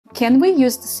Can we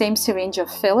use the same syringe of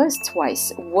fillers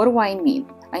twice? What do I mean?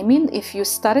 I mean, if you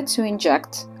started to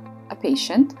inject a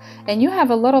patient and you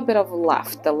have a little bit of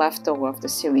the leftover of the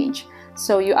syringe,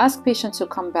 so you ask patient to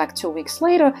come back 2 weeks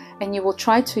later and you will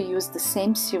try to use the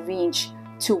same syringe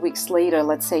 2 weeks later.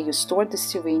 Let's say you stored the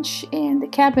syringe in the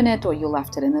cabinet or you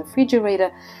left it in the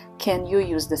refrigerator. Can you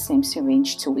use the same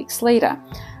syringe 2 weeks later?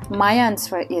 My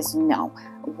answer is no.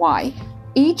 Why?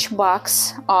 Each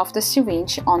box of the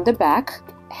syringe on the back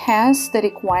has the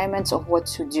requirements of what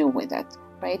to do with it,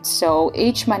 right? So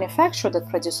each manufacturer that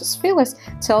produces fillers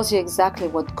tells you exactly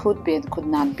what could be and could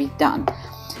not be done.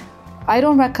 I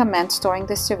don't recommend storing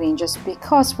the syringes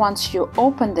because once you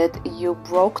opened it, you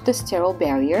broke the sterile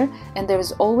barrier and there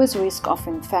is always risk of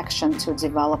infection to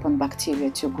develop and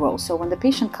bacteria to grow. So when the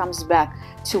patient comes back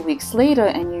 2 weeks later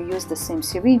and you use the same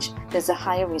syringe, there's a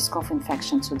higher risk of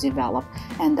infection to develop,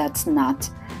 and that's not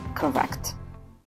correct.